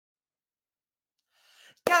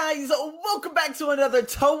Guys, welcome back to another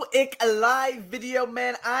TOEIC live video,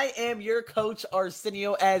 man. I am your coach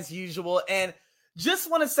Arsenio as usual, and just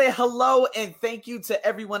want to say hello and thank you to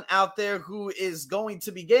everyone out there who is going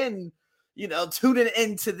to begin, tuning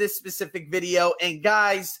into this specific video. And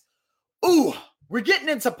guys, we're getting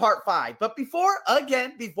into part 5. But before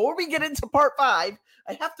we get into part 5,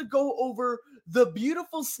 I have to go over the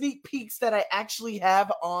beautiful sneak peeks that I actually have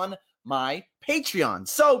on my Patreon.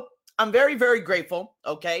 So I'm very, very grateful,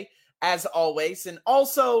 okay, as always. And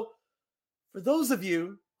also, for those of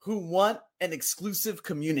you who want an exclusive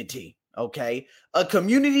community, okay, a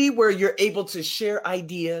community where you're able to share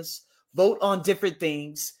ideas, vote on different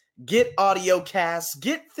things, get audio casts,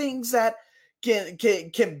 get things that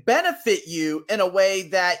can benefit you in a way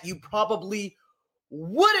that you probably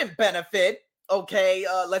wouldn't benefit, okay,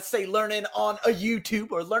 let's say learning on a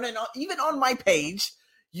YouTube or learning even on my page.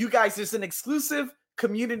 You guys, there's an exclusive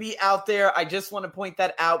community out there. I just want to point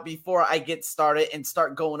that out before I get started and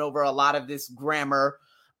start going over a lot of this grammar.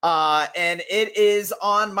 And it is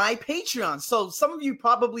on my Patreon. So some of you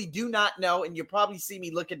probably do not know, and you probably see me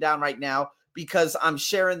looking down right now because I'm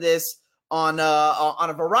sharing this on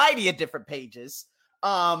a variety of different pages.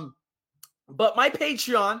 But my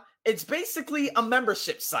Patreon, it's basically a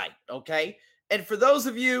membership site, okay? And for those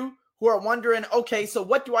of you who are wondering, okay, so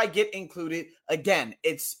what do I get included? Again,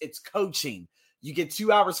 it's coaching. You get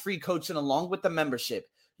 2 hours free coaching along with the membership.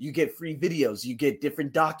 You get free videos. You get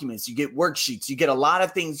different documents. You get worksheets. You get a lot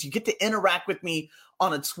of things. You get to interact with me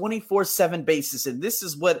on a 24/7 basis. And this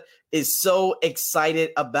is what is so exciting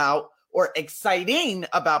about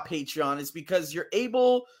Patreon, is because you're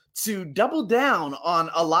able to double down on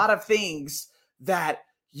a lot of things that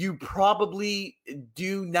you probably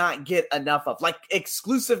do not get enough of, like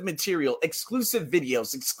exclusive material, exclusive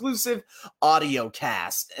videos, exclusive audio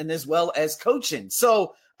casts, and as well as coaching.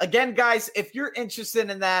 So again, guys, if you're interested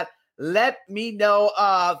in that, let me know.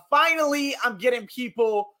 Finally, I'm getting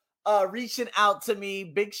people reaching out to me.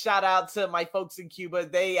 Big shout out to my folks in Cuba.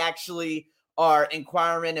 They actually are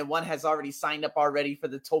inquiring, and one has already signed up already for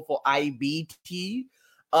the TOEFL IBT.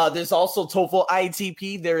 There's also TOEFL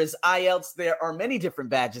ITP. There is IELTS. There are many different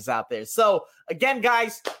badges out there. So again,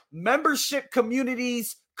 guys, membership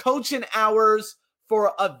communities, coaching hours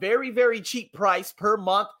for a very, very cheap price per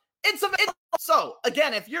month. It's available. So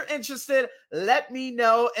again, if you're interested, let me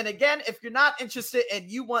know. And again, if you're not interested and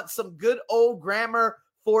you want some good old grammar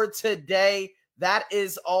for today, that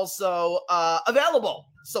is also available.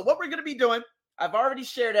 So what we're going to be doing, I've already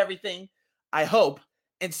shared everything, I hope.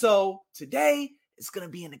 And so today, it's going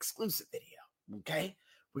to be an exclusive video, okay?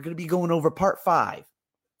 We're going to be going over part 5.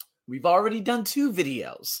 We've already done 2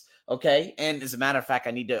 videos, okay? And as a matter of fact,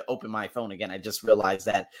 I need to open my phone again. I just realized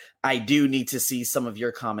that I do need to see some of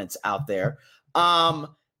your comments out there.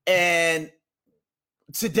 And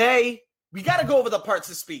today, we got to go over the parts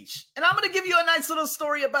of speech. And I'm going to give you a nice little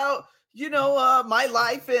story about, my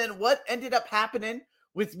life and what ended up happening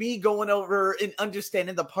with me going over and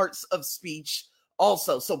understanding the parts of speech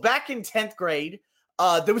also. So back in 10th grade,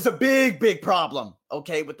 there was a big problem,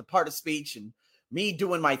 okay, with the part of speech and me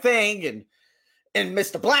doing my thing and in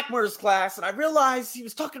Mr. Blackmore's class. And I realized he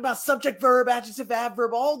was talking about subject, verb, adjective,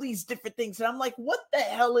 adverb, all these different things. And I'm like, what the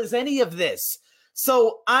hell is any of this?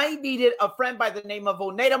 So I needed a friend by the name of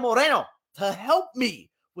Oneida Moreno to help me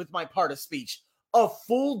with my part of speech. A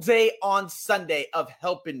full day on Sunday of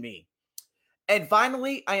helping me. And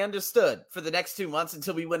finally, I understood for the next 2 months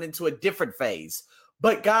until we went into a different phase.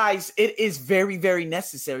 But guys, it is very, very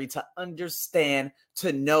necessary to understand,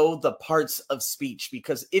 to know the parts of speech,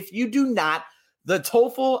 because if you do not, the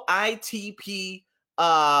TOEFL ITP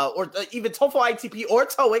or even TOEFL ITP or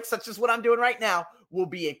TOEIC, such as what I'm doing right now, will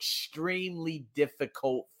be extremely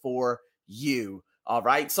difficult for you. All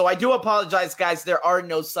right. So I do apologize, guys. There are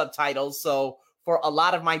no subtitles. So for a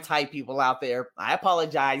lot of my Thai people out there, I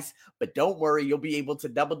apologize, but don't worry. You'll be able to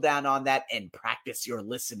double down on that and practice your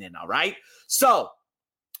listening. All right. So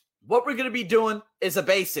what we're going to be doing is a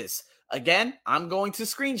basis. Again, I'm going to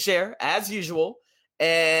screen share as usual.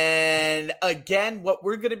 And again, what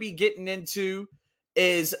we're going to be getting into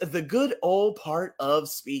is the good old part of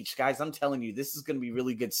speech. Guys, I'm telling you, this is going to be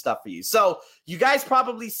really good stuff for you. So you guys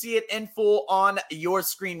probably see it in full on your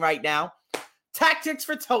screen right now. Tactics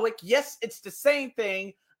for TOEIC. Yes, it's the same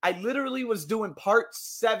thing. I literally was doing part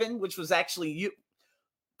 7, which was actually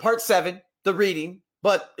part 7, the reading.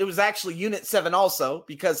 But it was actually Unit 7 also,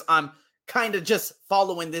 because I'm kind of just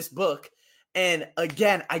following this book. And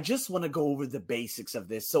again, I just want to go over the basics of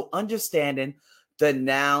this. So understanding the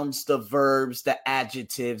nouns, the verbs, the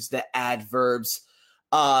adjectives, the adverbs,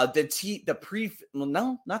 not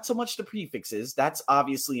so much the prefixes. That's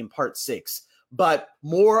obviously in part 6. but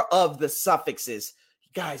more of the suffixes.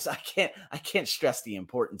 Guys, I can't stress the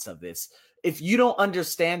importance of this. If you don't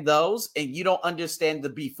understand those and you don't understand the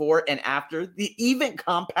before and after, the even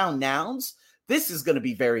compound nouns, this is going to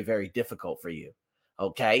be very, very difficult for you.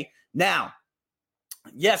 Okay. Now,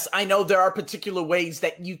 yes, I know there are particular ways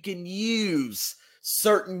that you can use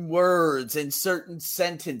certain words and certain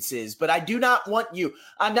sentences, but I do not want you.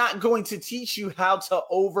 I'm not going to teach you how to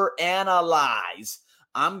overanalyze.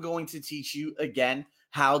 I'm going to teach you again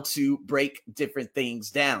how to break different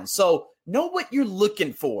things down. So know what you're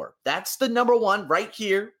looking for. That's the number one right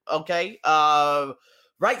here. Okay.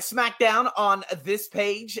 Right smack down on this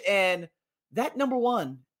page. And that number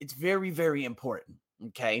one, it's very, very important.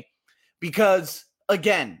 Okay. Because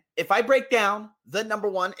again, if I break down the number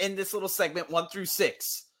one in this little segment, 1 through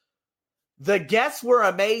 6, the guests were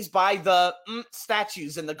amazed by the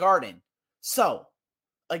statues in the garden. So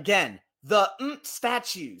again, the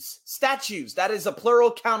statues, that is a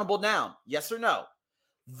plural countable noun. Yes or no?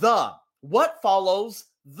 The, what follows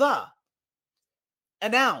the? A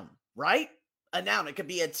noun, right? A noun. It could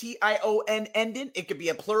be a T-I-O-N ending. It could be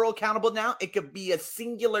a plural countable noun. It could be a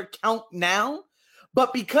singular count noun.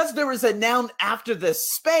 But because there is a noun after the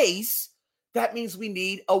space, that means we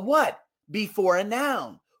need a what before a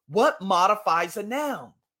noun. What modifies a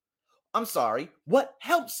noun? I'm sorry, what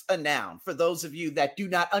helps a noun for those of you that do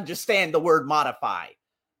not understand the word modify?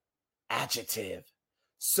 Adjective.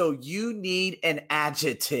 So you need an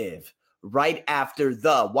adjective right after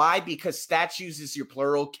the. Why? Because statues is your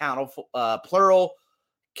plural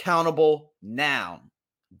countable noun.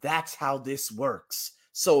 That's how this works.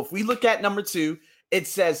 So if we look at number 2, it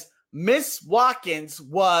says Miss Watkins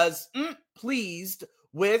was pleased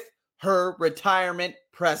with her retirement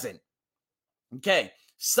present. Okay.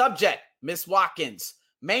 Subject, Miss Watkins.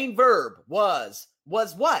 Main verb was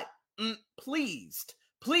what? Pleased.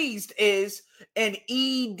 Pleased is an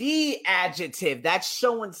ED adjective. That's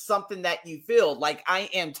showing something that you feel. Like I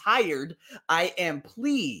am tired. I am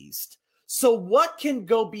pleased. So what can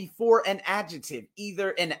go before an adjective?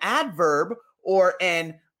 Either an adverb or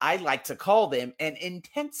I like to call them an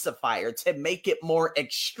intensifier to make it more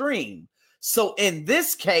extreme. So in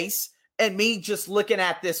this case, and me just looking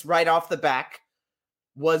at this right off the back,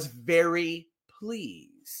 was very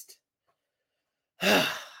pleased.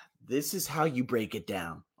 This is how you break it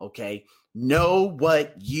down, okay? Know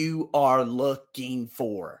what you are looking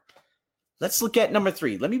for. Let's look at number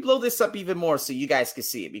 3. Let me blow this up even more so you guys can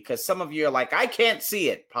see it, because some of you are like, I can't see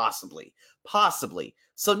it. Possibly.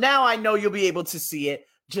 So now I know you'll be able to see it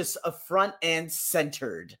just a front and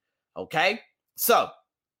centered, okay? So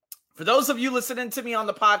for those of you listening to me on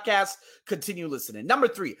the podcast, continue listening. Number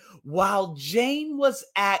 3, while Jane was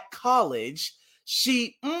at college,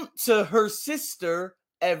 she to her sister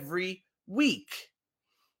every week.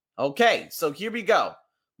 Okay, so here we go.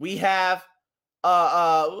 We have,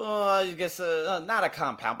 I guess not a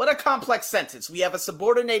compound, but a complex sentence. We have a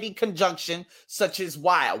subordinating conjunction such as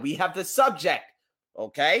while. We have the subject,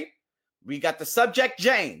 okay? We got the subject,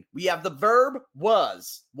 Jane. We have the verb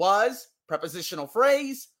was, prepositional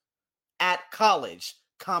phrase, at college,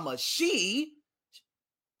 comma, she,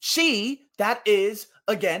 that is,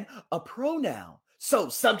 again, a pronoun. So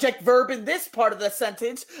subject, verb in this part of the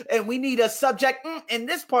sentence, and we need a subject in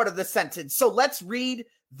this part of the sentence. So let's read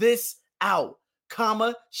this out,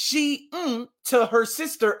 comma, she to her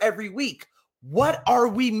sister every week. What are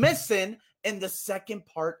we missing in the second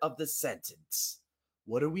part of the sentence?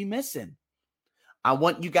 What are we missing? I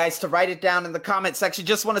want you guys to write it down in the comment section.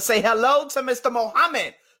 Just want to say hello to Mr.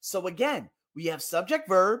 Mohammed. So again, we have subject,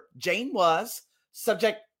 verb, Jane was,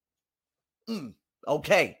 subject,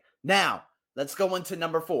 Okay, now let's go into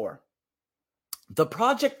number 4. The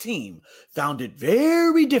project team found it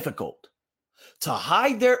very difficult to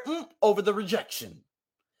hide their over the rejection.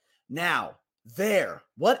 Now, there,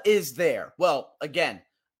 what is there? Well, again,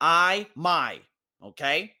 I, my,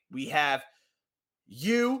 okay? We have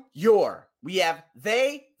you, your. We have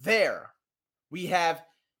they, their. We have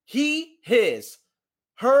he, his.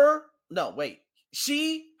 Her, no, wait.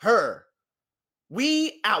 She, her.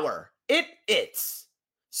 We, our. It, its.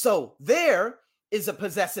 So there is a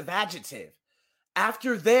possessive adjective.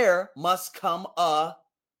 After there must come a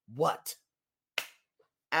what?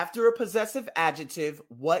 After a possessive adjective,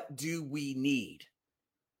 what do we need?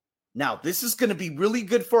 Now, this is going to be really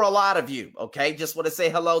good for a lot of you, okay? Just want to say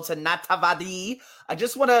hello to Natavadi. I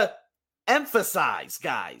just want to emphasize,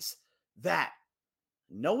 guys, that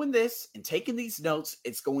knowing this and taking these notes,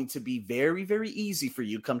 it's going to be very, very easy for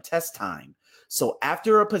you come test time. So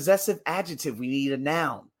after a possessive adjective, we need a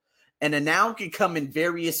noun. And a noun can come in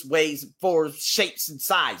various ways, for shapes and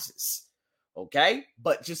sizes. Okay?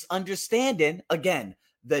 But just understanding, again,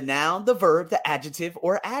 the noun, the verb, the adjective,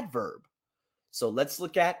 or adverb. So let's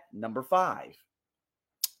look at number 5.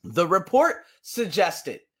 The report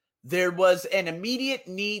suggested there was an immediate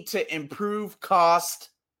need to improve cost.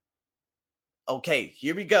 Okay,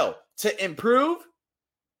 here we go. To improve.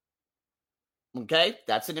 Okay,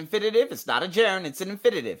 that's an infinitive. It's not a gerund, it's an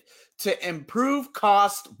infinitive. To improve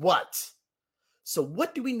cost what? So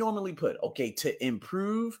what do we normally put? Okay, to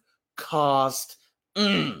improve cost.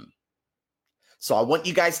 So I want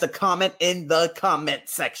you guys to comment in the comment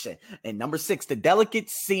section. And number 6, the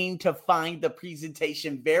delegates seem to find the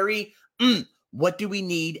presentation very, what do we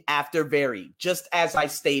need after very? Just as I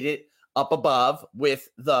stated up above with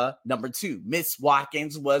the number 2, Miss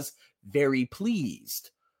Watkins was very pleased.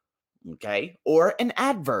 Okay, or an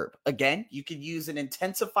adverb. Again, you can use an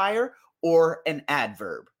intensifier or an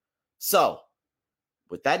adverb. So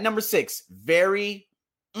with that number 6, very,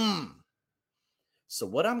 So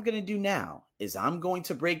what I'm going to do now is I'm going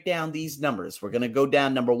to break down these numbers. We're going to go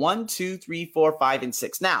down number 1, 2, 3, 4, 5, and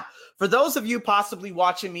 6. Now, for those of you possibly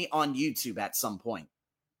watching me on YouTube at some point,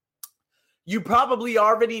 you probably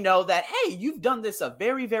already know that, hey, you've done this a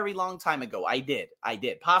very, very long time ago. I did.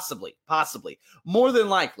 Possibly. More than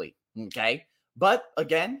likely. Okay. But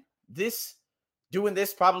again, doing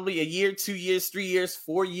this probably a year, 2 years, 3 years,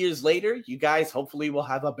 4 years later, you guys hopefully will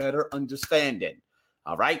have a better understanding.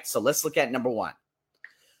 All right. So let's look at number 1.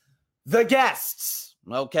 The guests,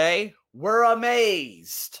 okay, were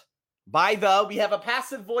amazed by we have a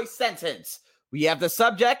passive voice sentence. We have the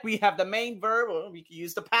subject, we have the main verb, or we can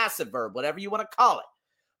use the passive verb, whatever you want to call it,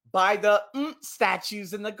 by the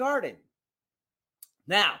statues in the garden.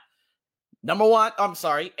 Now,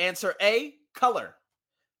 answer A, color.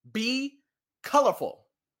 B, colorful.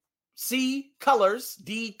 C, colors.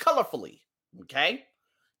 D, colorfully. Okay?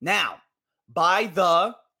 Now,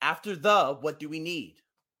 after the, what do we need?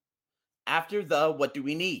 After the, what do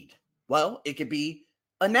we need? Well, it could be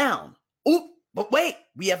a noun. Oop, but wait,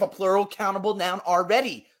 we have a plural countable noun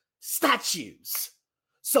already. Statues.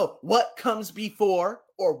 So what comes before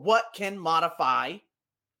or what can modify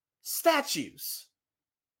statues?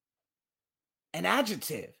 An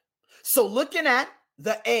adjective. So looking at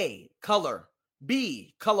the A, color,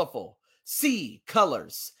 B, colorful, C,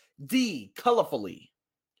 colors, D, colorfully.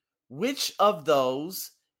 Which of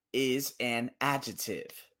those is an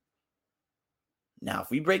adjective? Now,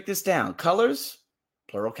 if we break this down, colors,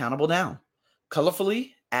 plural countable noun.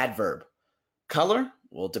 Colorfully, adverb. Color,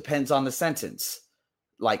 well, it depends on the sentence.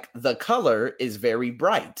 Like, the color is very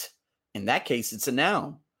bright. In that case, it's a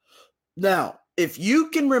noun. Now, if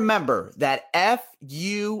you can remember that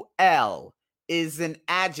F-U-L is an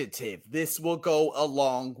adjective, this will go a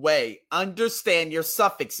long way. Understand your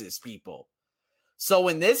suffixes, people. So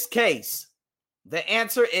in this case, the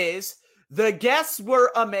answer is the guests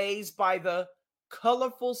were amazed by the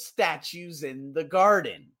colorful statues in the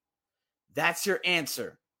garden. That's your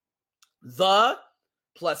answer. The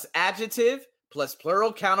plus adjective plus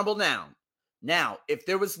plural countable noun. Now, if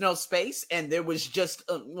there was no space and there was just,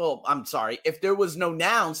 if there was no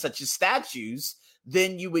noun such as statues,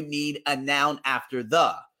 then you would need a noun after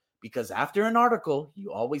the, because after an article,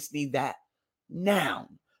 you always need that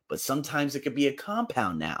noun. But sometimes it could be a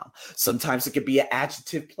compound noun. Sometimes it could be an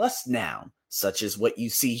adjective plus noun, such as what you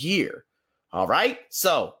see here. All right.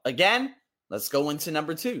 So again, let's go into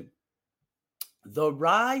number 2. The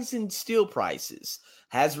rise in steel prices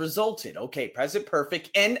has resulted, okay, present perfect,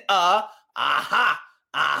 in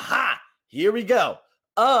here we go.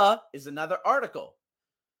 Is another article.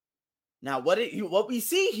 Now, what we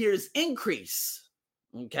see here is increase.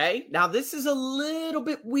 Okay. Now, this is a little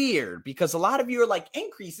bit weird because a lot of you are like,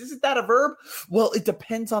 increase, isn't that a verb? Well, it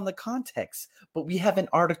depends on the context, but we have an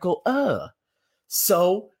article,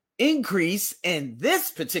 So increase in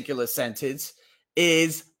this particular sentence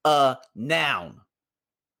is a noun.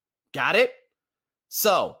 Got it?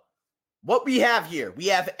 So what we have here, we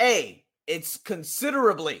have A, it's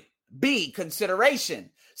considerably. B,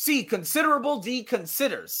 consideration. C, considerable. D,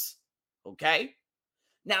 considers. Okay?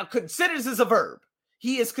 Now, considers is a verb.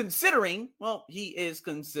 He is considering, not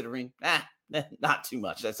too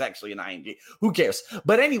much. That's actually an ing. Who cares?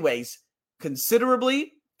 But anyways,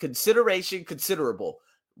 considerably, consideration, considerable.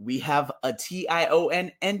 We have a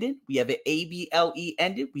tion ending. We have an able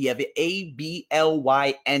ending. We have an ably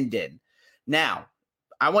ending. Now,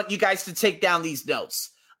 I want you guys to take down these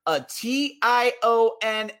notes. A tionment,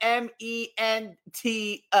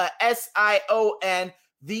 sion.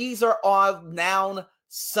 These are all noun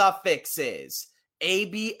suffixes.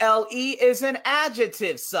 Able is an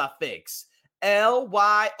adjective suffix.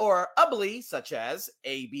 Ly or ubly, such as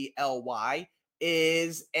ably,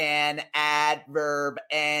 is an adverb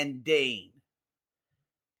ending.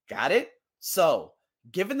 Got it? So,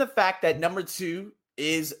 given the fact that number 2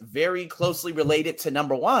 is very closely related to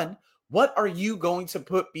number 1, what are you going to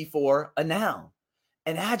put before a noun?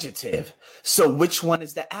 An adjective. So, which one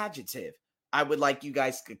is the adjective? I would like you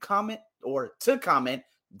guys to comment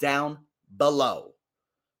down below.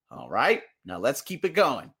 All right, now let's keep it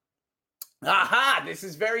going. Aha, this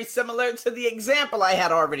is very similar to the example I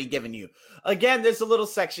had already given you. Again, there's a little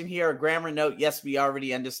section here, a grammar note. Yes, we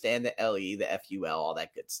already understand the LE, the FUL, all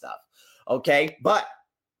that good stuff. Okay, but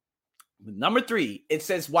number 3, it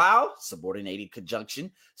says, while, subordinating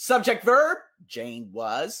conjunction, subject verb, Jane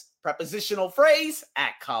was, prepositional phrase,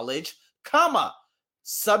 at college, comma,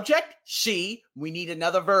 subject, she, we need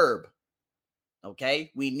another verb.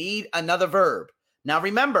 Okay, we need another verb. Now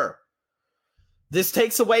remember, this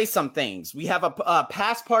takes away some things. We have a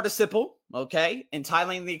past participle, okay? In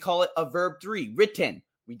Thailand, they call it a verb 3, written.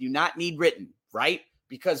 We do not need written, right?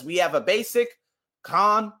 Because we have a basic,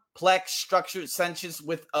 complex, structured sentence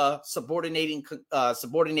with a subordinating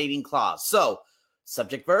clause. So,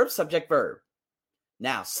 subject, verb, subject, verb.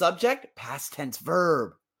 Now, subject, past tense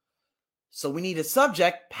verb. So we need a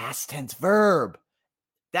subject, past tense verb.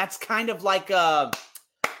 That's kind of like a...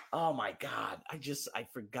 Oh my God. I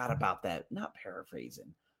forgot about that. Not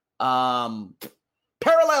paraphrasing.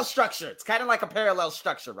 Parallel structure. It's kind of like a parallel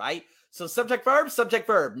structure, right? So subject,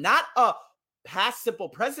 verb, not a past simple,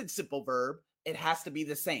 present simple verb. It has to be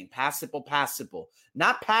the same. Past simple,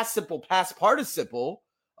 not past simple, past participle.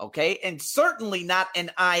 Okay. And certainly not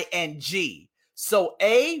an ing. So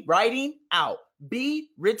A, writing, out. B,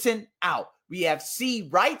 written, out. We have C,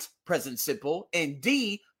 write, present simple, and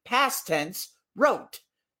D, past tense, wrote.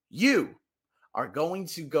 You are going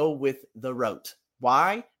to go with the wrote.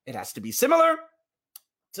 Why? It has to be similar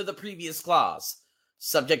to the previous clause.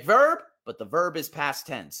 Subject verb, but the verb is past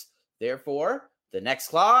tense. Therefore, the next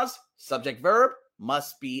clause, subject verb,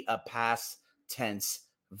 must be a past tense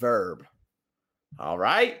verb. All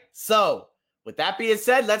right. So with that being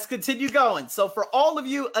said, let's continue going. So for all of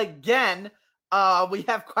you, again, we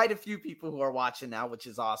have quite a few people who are watching now, which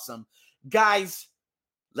is awesome. Guys,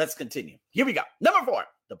 let's continue. Here we go. Number 4.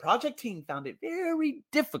 The project team found it very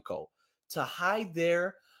difficult to hide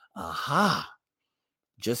their aha,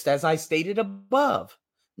 just as I stated above.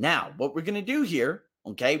 Now, what we're going to do here,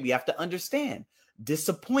 okay, we have to understand.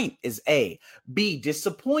 Disappoint is A. B,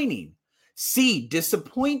 disappointing. C,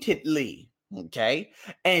 disappointedly, okay?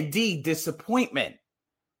 And D, disappointment.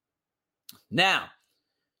 Now,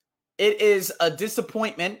 it is a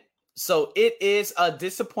disappointment. So it is a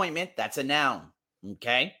disappointment. That's a noun,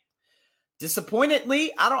 okay?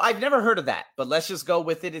 Disappointedly, I've never heard of that, but let's just go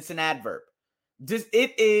with it. It's an adverb.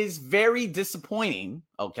 It is very disappointing.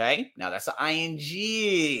 Okay. Now that's an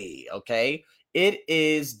ing. Okay. It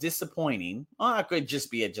is disappointing. Oh, it could just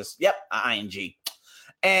be ing.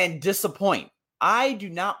 And disappoint. I do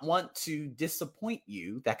not want to disappoint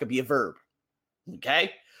you. That could be a verb.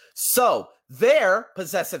 Okay. So their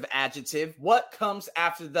possessive adjective. What comes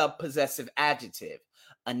after the possessive adjective?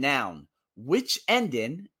 A noun. Which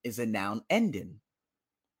ending is a noun ending?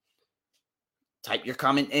 Type your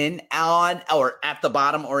comment in on or at the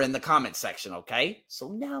bottom or in the comment section, okay? So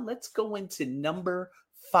now let's go into number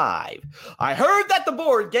 5. I heard that the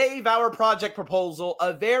board gave our project proposal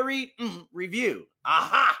a very review.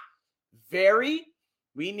 Aha! Very,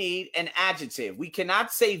 we need an adjective. We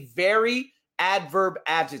cannot say very adverb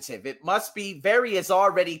adjective. It must be very is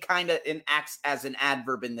already kind of acts as an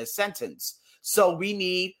adverb in this sentence. So we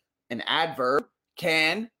need an adverb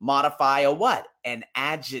can modify a what? An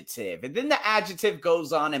adjective. And then the adjective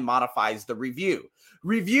goes on and modifies the review.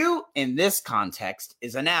 Review in this context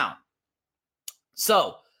is a noun.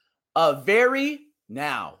 So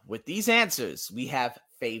now with these answers, we have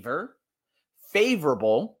favor,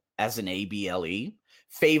 favorable as an ABLE,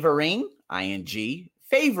 favoring, ing,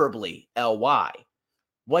 favorably, ly.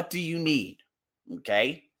 What do you need?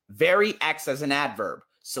 Okay. Very acts as an adverb.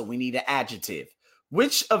 So we need an adjective.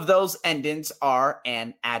 Which of those endings are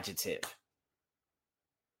an adjective?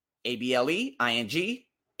 ABLE, ing,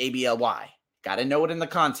 ABLY. Got to know it in the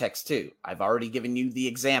context too. I've already given you the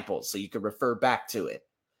example, so you can refer back to it.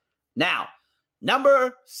 Now,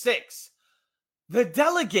 number 6. The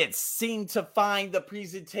delegates seem to find the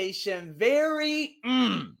presentation very,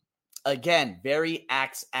 very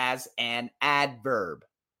acts as an adverb.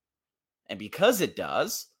 And because it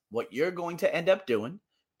does, what you're going to end up doing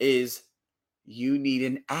is you need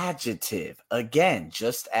an adjective. Again,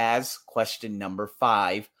 just as question number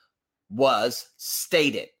 5 was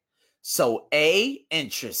stated. So A,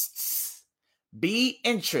 interests. B,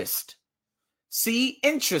 interest. C,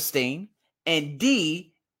 interesting. and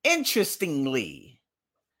D, interestingly.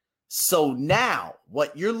 So now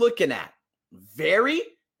what you're looking at, very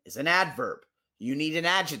is an adverb. You need an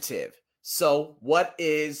adjective. So what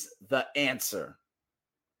is the answer?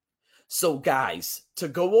 So guys, to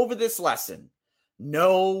go over this lesson,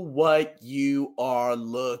 know what you are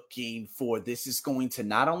looking for. This is going to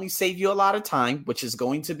not only save you a lot of time, which is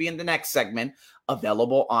going to be in the next segment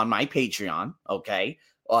available on my Patreon. Okay.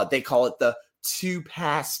 They call it the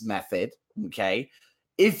 2-pass method. Okay.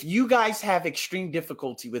 If you guys have extreme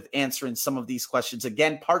difficulty with answering some of these questions,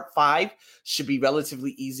 again, part 5 should be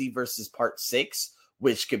relatively easy versus part 6,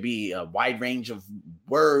 which could be a wide range of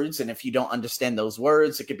words. And if you don't understand those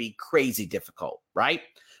words, it could be crazy difficult, right?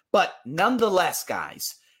 But nonetheless,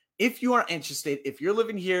 guys, if you are interested, if you're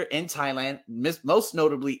living here in Thailand, most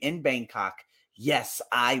notably in Bangkok, yes,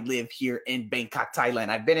 I live here in Bangkok, Thailand.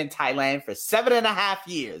 I've been in Thailand for 7.5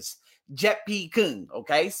 years. Jet P. Kung,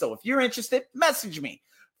 okay? So if you're interested, message me.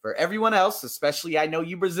 For everyone else, especially I know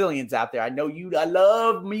you Brazilians out there, I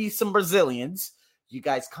love me some Brazilians. You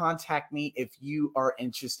guys contact me if you are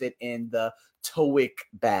interested in the TOEIC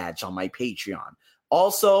badge on my Patreon.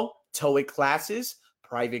 Also, TOEIC classes,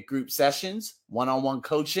 private group sessions, one-on-one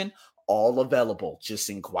coaching, all available. Just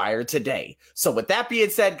inquire today. So with that being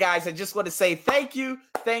said, guys, I just want to say thank you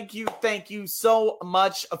so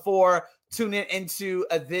much for tuning into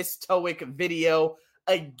this TOEIC video.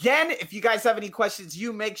 Again, if you guys have any questions,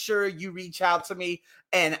 you make sure you reach out to me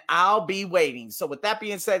and I'll be waiting. So with that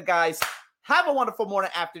being said, guys, have a wonderful morning,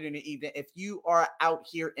 afternoon, and evening. If you are out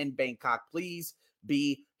here in Bangkok, please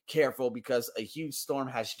be careful because a huge storm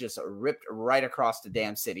has just ripped right across the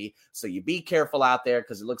damn city. So you be careful out there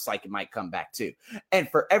because it looks like it might come back too. And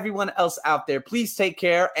for everyone else out there, please take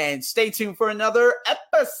care and stay tuned for another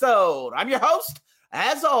episode. I'm your host,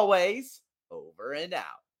 as always, over and out.